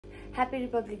Happy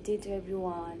Republic Day to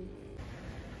everyone.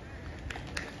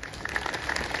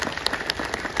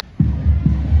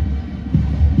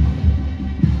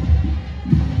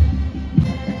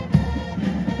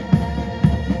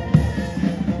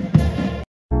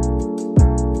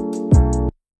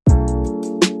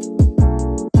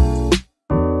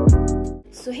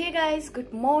 So hey guys,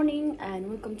 good morning and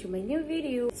welcome to my new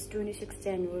video. It's 26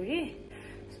 January.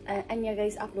 And yeah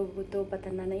guys, आप लोगों को तो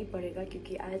बताना नहीं पड़ेगा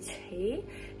क्योंकि आज है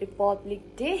Republic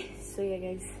day. So yeah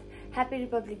guys, happy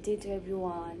Republic Day to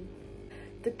everyone.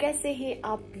 तो कैसे हैं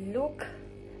आप लोग?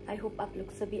 I hope आप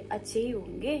लोग सभी अच्छे ही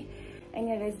होंगे. And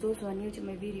yeah guys, those who are new to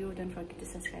my video, don't forget to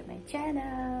subscribe my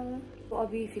channel. तो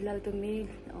अभी फिलहाल तो मैं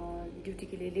ड्यूटी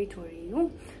के लिए लेट हो रही हूँ.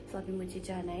 So अभी मुझे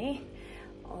जाना है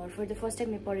और फॉर द फर्स्ट टाइम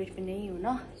मैं परेड में नहीं हूँ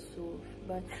ना. सो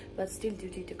बट स्टिल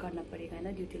ड्यूटी तो करना पड़ेगा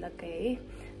ना, ड्यूटी लग गए है.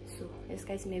 सो यस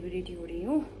गाइस, मैं भी रेडी हो रही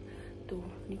हूँ तो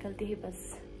निकलते हैं बस.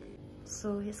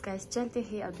 सो यस गाइस, चलते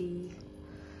हैं अभी.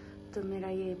 तो मेरा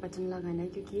ये बटन लगाना है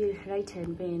क्योंकि ये राइट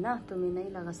हैंड पे है ना, तो मैं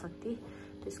नहीं लगा सकती.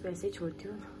 तो इसको ऐसे ही छोड़ती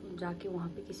हूँ, जाके वहाँ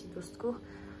पे किसी दोस्त को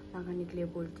लगाने के लिए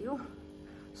बोलती हूँ.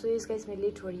 सो यस गाइस, मैं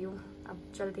लेट हो रही हूँ.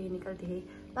 अब चलते हैं, निकलते हैं.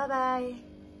 Bye bye.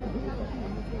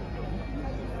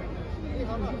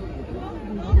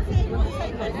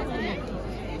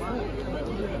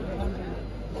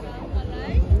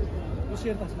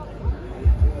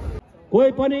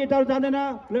 कोही पनि इधर जाँदैन.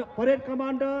 Parade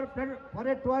commander,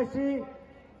 parade ट्वाइसी,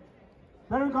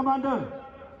 parade commander.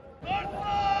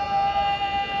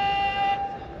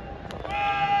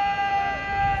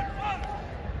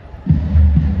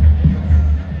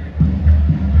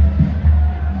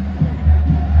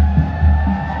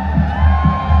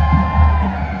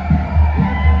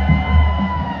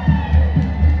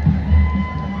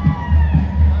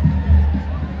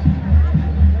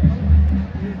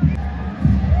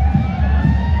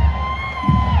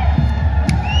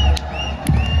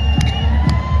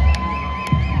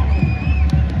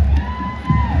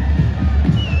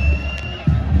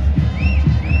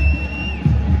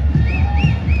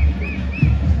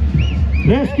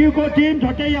 Rescue को टीम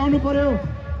झट्टै आउनु पर्यो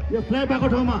यो फ्ल्याग भएको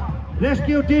ठाउँमा.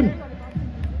 रेस्क्यू टीम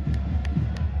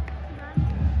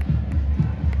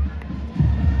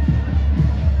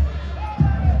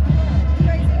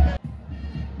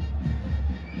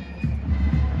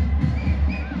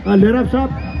लेरप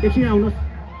साहब एकछिन आउनुहोस्.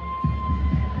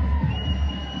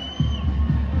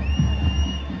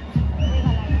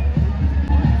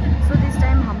 सो दिस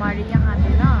टाइम हमारे यहाँ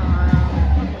पे ना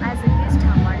एज ए गेस्ट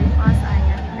हमारे पास आए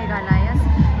हैं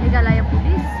मेघालय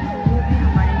पुलिस. वो भी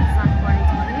हमारे साथ पड़े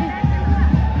थे.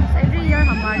 एवरी ईयर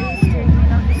हमारे स्टेट में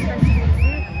ना दूसरा स्टेट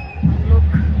से हम लोग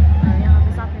यहाँ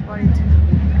पे साथ में परेड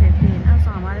करते हैं ना. सो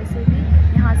हमारे से भी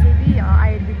यहाँ से भी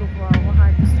आए भी लोग वहाँ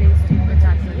दूसरे स्टेट में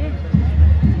जाते हैं.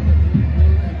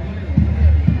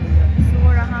 सो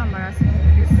वो रहा हमारा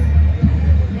police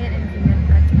male and female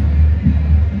platoon.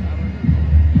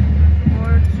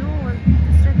 और जो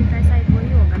दूसरा दिखाई साइड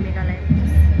वही होगा मेघालय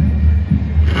पुलिस.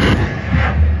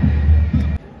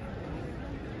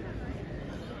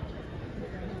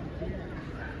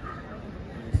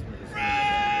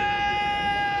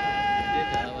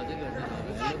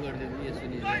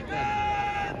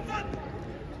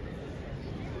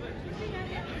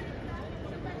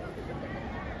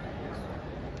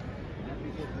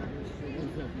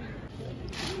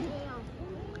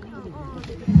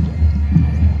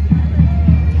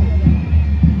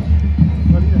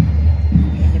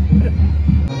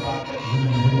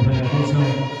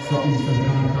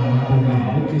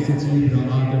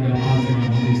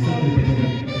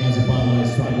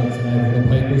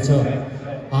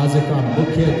 आजका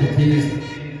मुख्य अतिथि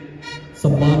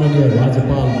सम्माननीय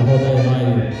राज्यपाल महोदयलाई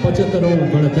 75औं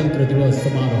गणतन्त्र दिवस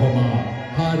समारोहमा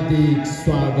हार्दिक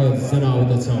स्वागत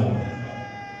जनाउँदछौं.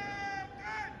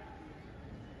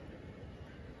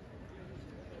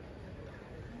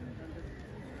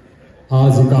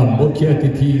 आजका मुख्य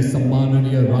अतिथि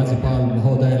सम्माननीय राज्यपाल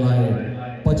महोदयलाई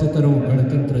 75औं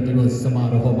गणतन्त्र दिवस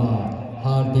समारोहमा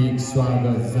हार्दिक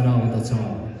स्वागत जनाउँदछौं.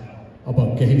 अब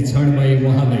केही क्षणमै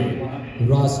उहाँले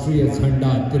राष्ट्रिय झण्डा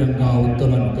तिरंगा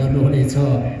उत्तोलन गर्नुहुनेछ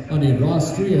अनि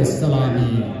राष्ट्रिय सलामी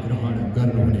ग्रहण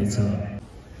गर्नुहुनेछ.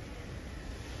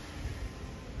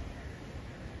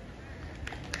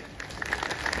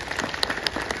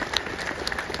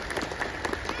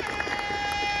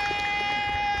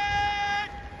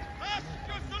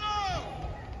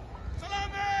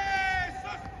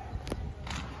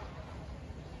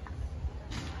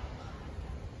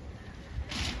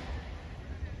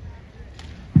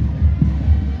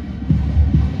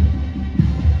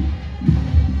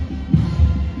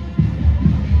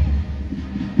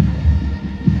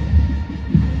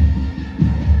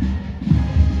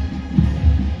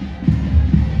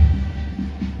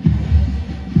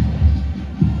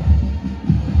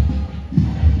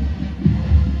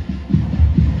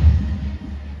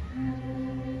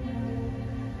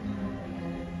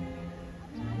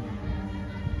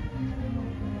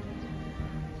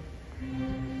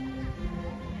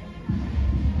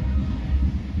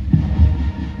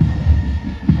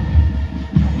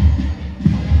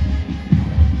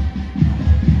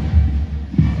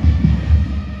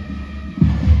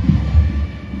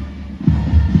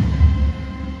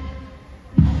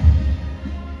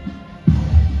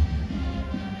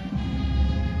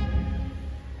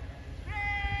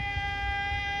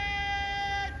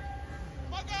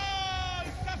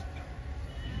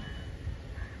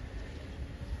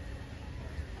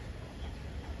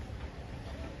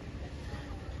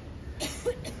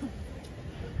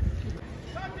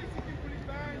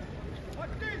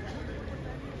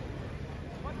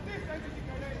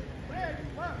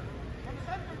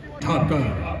 ठाकर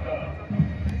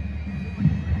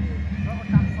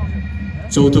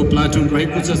चौथो प्लाटुन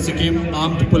रहेको छ Sikkim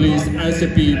armed police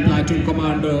SAP platoon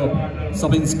commander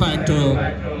sub inspector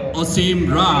असीम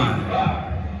राय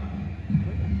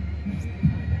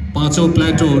पाँचौं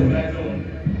platoon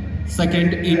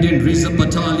second Indian reserve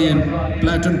battalion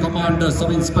platoon commander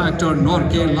sub inspector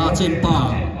Nortje Lachenpa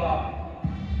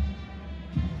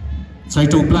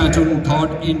छठौं platoon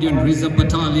third Indian reserve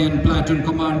battalion platoon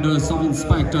commander sub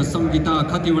inspector Sangeeta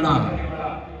Khatiwada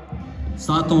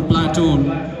सातौं प्लाटून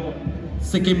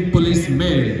सिक्किम पुलिस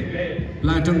मेल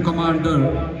platoon commander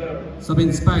sub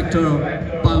inspector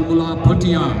पालमुला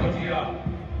Bhutia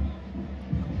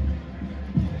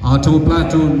आठौं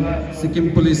platoon Sikkim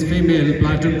police female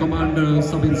platoon commander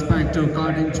sub inspector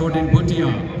कार्डिन छोटिन Bhutia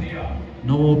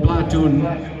नौं platoon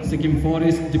Sikkim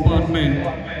forest department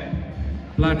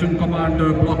platoon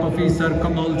commander block officer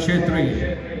Kamal Chhetri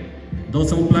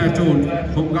दसौं platoon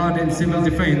home guard and civil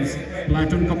defence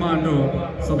platoon commander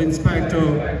sub inspector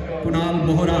Kunal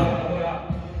Mohra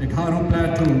 11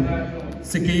 platoon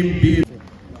Sikkim बीर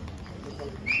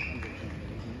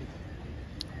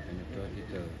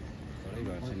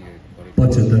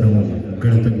पचहत्तरौं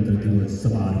गणतन्त्र दिवस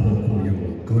समारोहको यो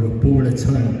गौरवपूर्ण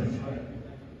क्षण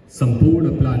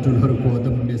सम्पूर्ण प्लाटुनहरूको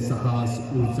अदम्य साहस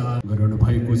ऊर्जा गराउनु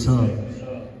भएको छ।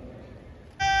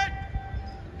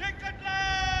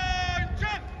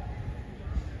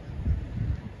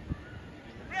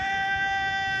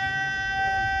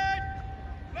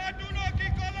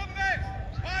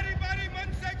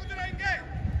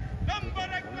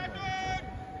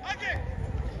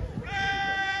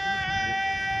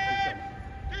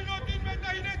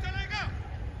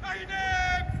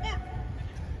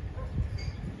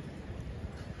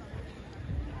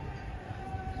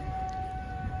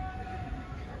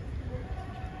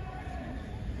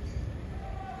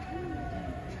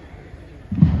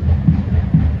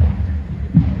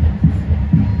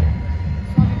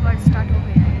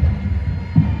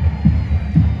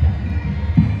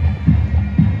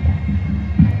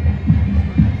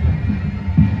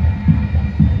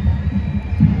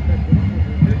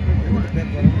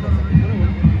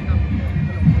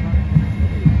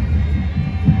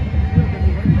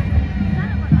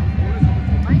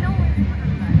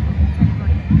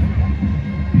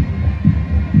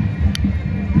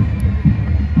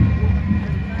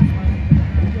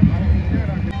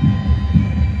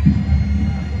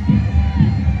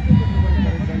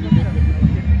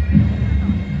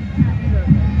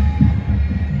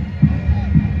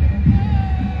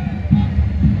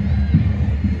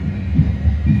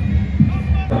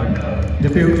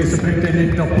 Deputy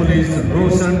Superintendent of Police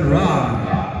Roshan Ram.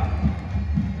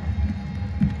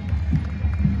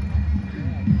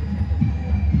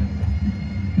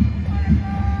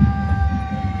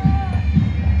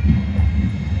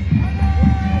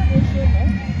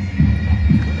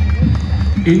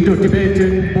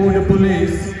 Indo-Tibetan Border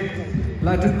Police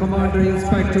Platoon Commander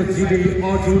Inspector GD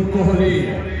Arjun Kohli.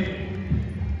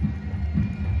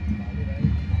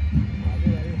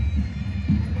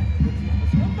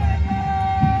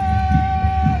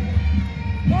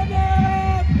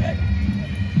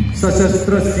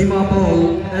 सशस्त्र सीमा बल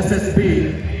SSB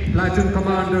Platoon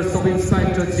Commander Sub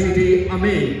Inspector GD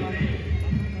Amin.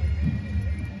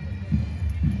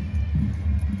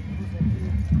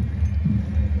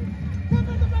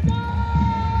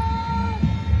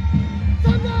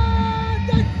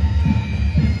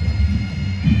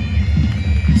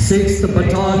 Sixth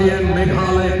Battalion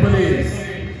Meghalaya Police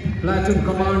Platoon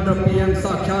Commander PM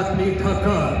Sakhyat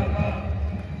Thakur.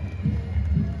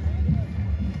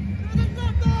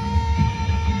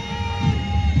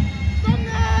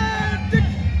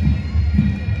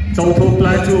 चौथो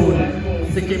platoon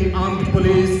Sikkim armed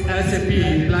police SAP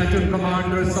platoon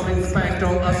commander sub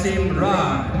inspector असीम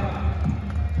राय.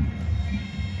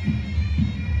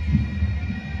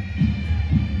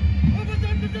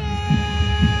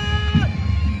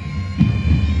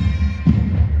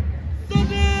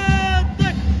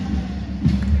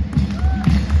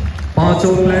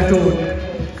 पांचों platoon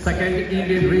second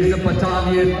Indian reserve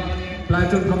battalion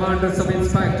platoon commander sub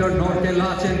inspector Nortje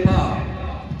Lachenpa.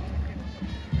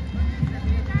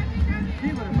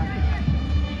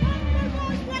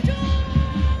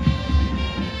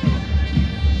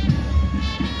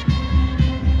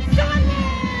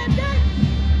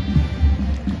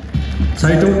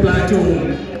 छठौं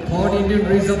platoon third Indian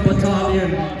reserve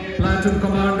battalion platoon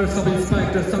commander sub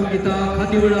inspector Sangeeta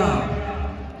Khatiwada.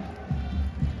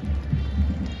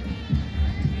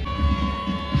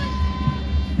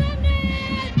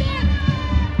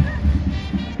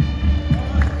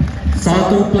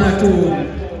 सातों platoon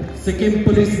Sikkim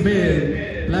police mail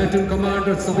Platoon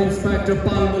Commander Sub-Inspector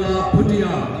Palmula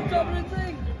Bhutia.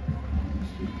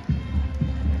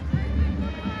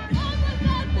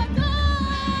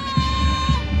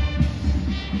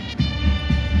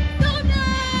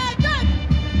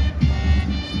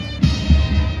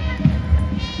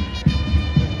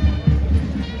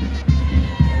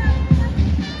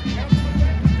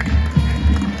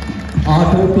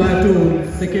 Auto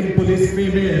Platoon, Sikkim Police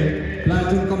Female,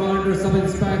 Platoon Commander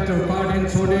Sub-Inspector Kardin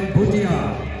Chodin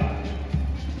Bhutia.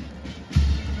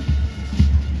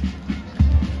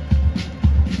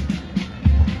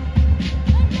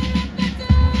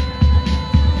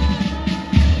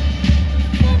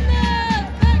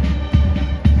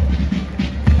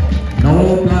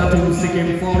 Now Platoon,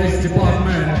 Sikkim Forest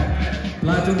Department,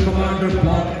 Platoon Commander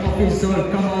Block Officer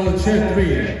Kamal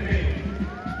Chetri.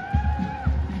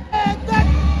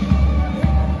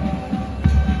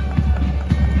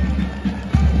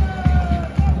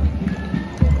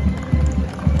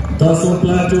 Daso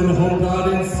Platoon Home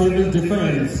Guard and Civil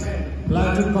Defense,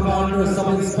 Platoon Commander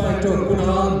Sub-Inspector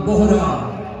Kunal Bohra.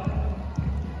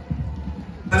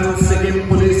 Platoon Sikkim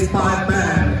Police Pipe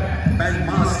Band,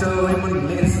 Bandmaster Raymond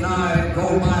Lesnai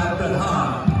Gomaya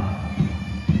Pradhan.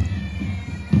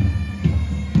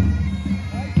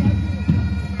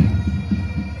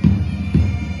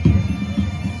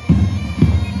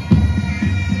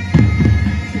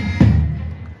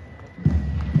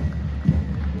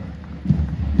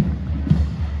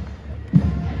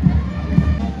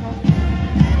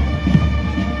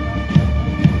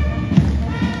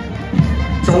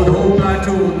 Chodho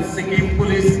Platoon, Sikkim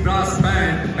Police Brass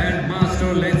Band,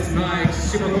 Bandmaster Lens Naik,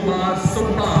 Shivakumar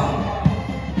Suppa.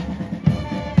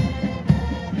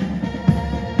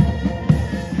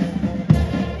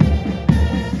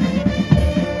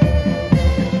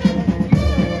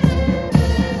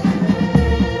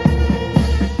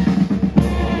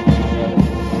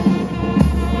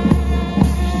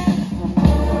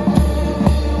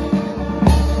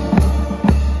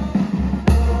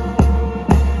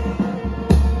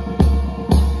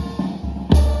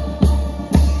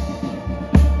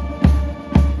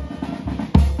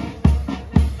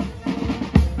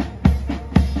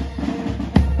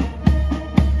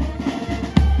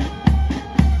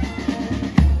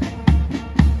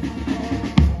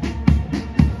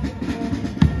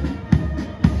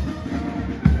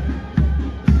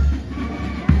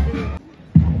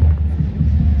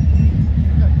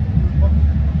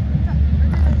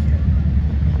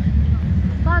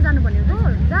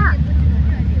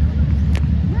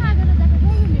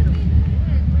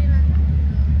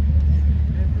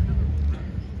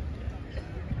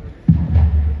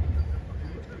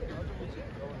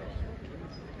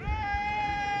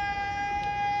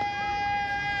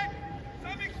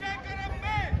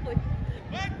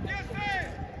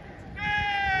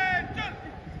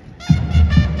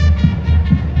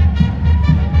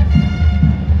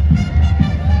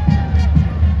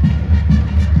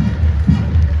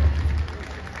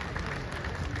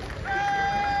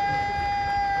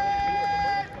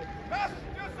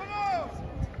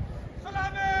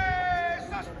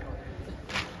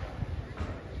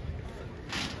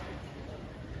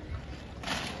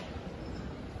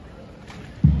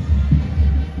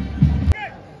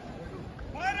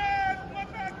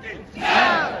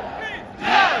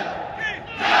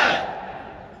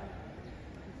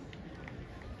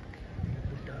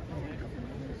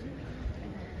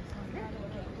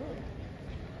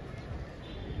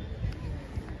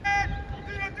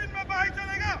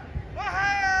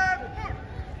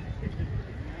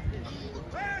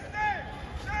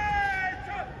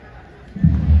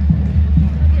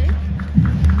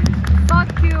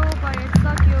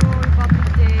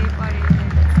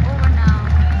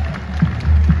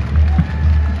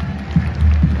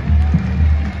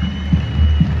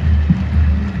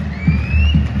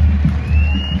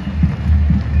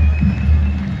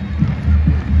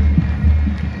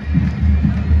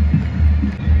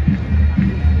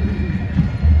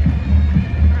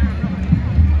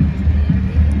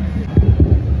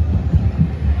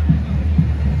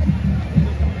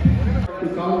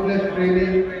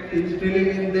 Instilling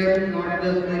in them not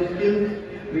just the skills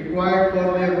required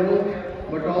for their roles,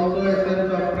 but also a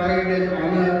sense of pride and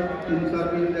honor in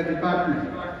serving the department.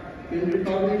 In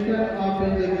recognition of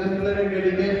his exemplary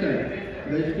dedication,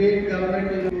 the state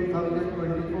government in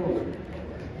 2024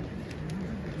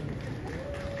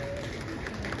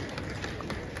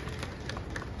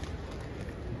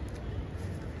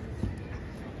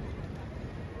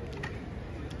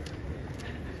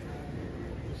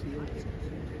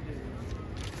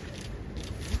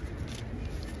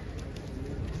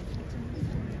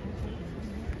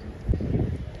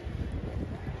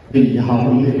 यहाँ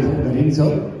उल्लेख गरिन्छ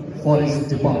forest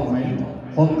department,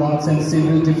 home guards and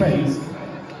civil defence,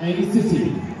 NCC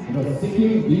र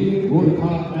सिक्किम वीर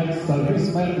Gorkha x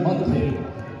serviceman मध्ये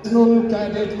national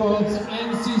cadet कर्प्स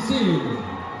NCC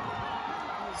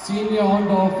senior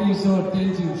under officer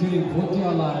Tenzing Tshering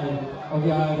भोटियालाई अघि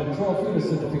आएर trophy र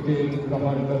certificate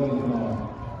ग्रहण गरिदिन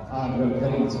आग्रह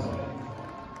गरिन्छ।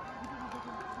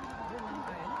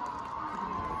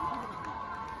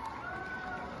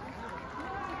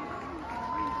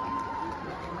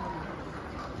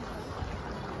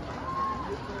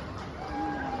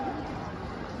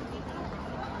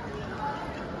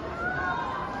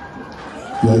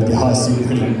 यो ऐतिहासिक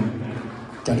घड़ी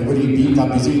कैटेगरी बी का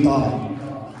विजेता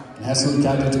नेशनल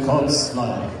क्याडेट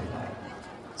कर्प्सलाई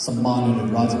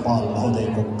सम्मानित राज्यपाल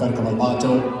महोदयको करकमलबाट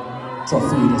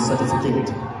ट्रफी र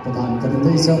सर्टिफिकेट प्रदान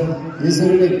गरिँदैछ।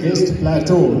 यसरी नै guest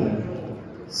platoon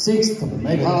 6th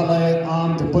Meghalaya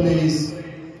armed police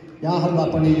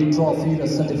यहाँहरूलाई पनि ट्रफी र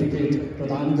सर्टिफिकेट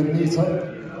प्रदान गरिनेछ।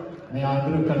 मैं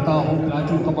आग्रह करता हूँ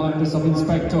platoon commander sub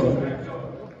inspector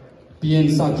PN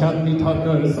साख्यात्मी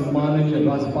Thakur सम्माननीय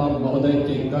राज्यपाल महोदय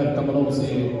के कर कमलों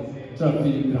से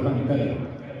ट्रफी ग्रहण करें।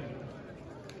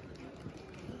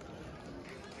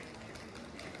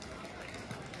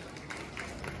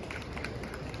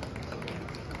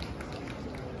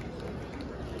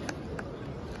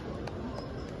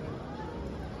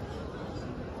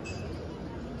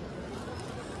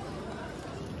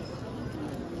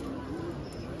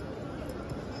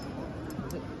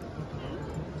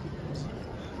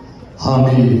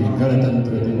 हामी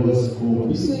गणतंत्र दिवस को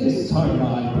विशेष क्षणमा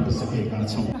आइपुगिसकेका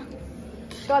छौं।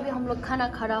 तो अभी हम लोग खाना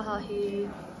खा रहा है,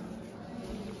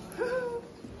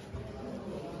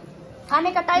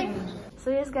 खाने का टाइम।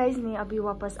 सो यस गाइज, मैं अभी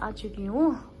वापस आ चुकी हूँ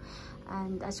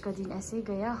एंड आज का दिन ऐसे ही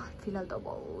गया। फिलहाल तो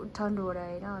बहुत ठंड हो रहा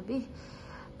है ना, अभी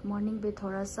मॉर्निंग पे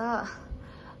थोड़ा सा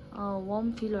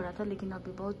वार्म फील हो रहा था, लेकिन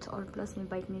अभी बहुत, और प्लस में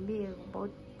बाइक में भी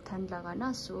बहुत ठंड लगा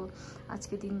ना। सो आज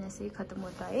के दिन ऐसे ही ख़त्म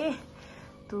होता है।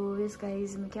 तो यस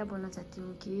गाइज, मैं क्या बोलना चाहती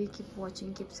हूँ कि keep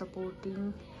watching, keep supporting.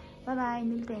 Bye bye,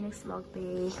 मिलते हैं नेक्स्ट व्लॉग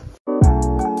पे।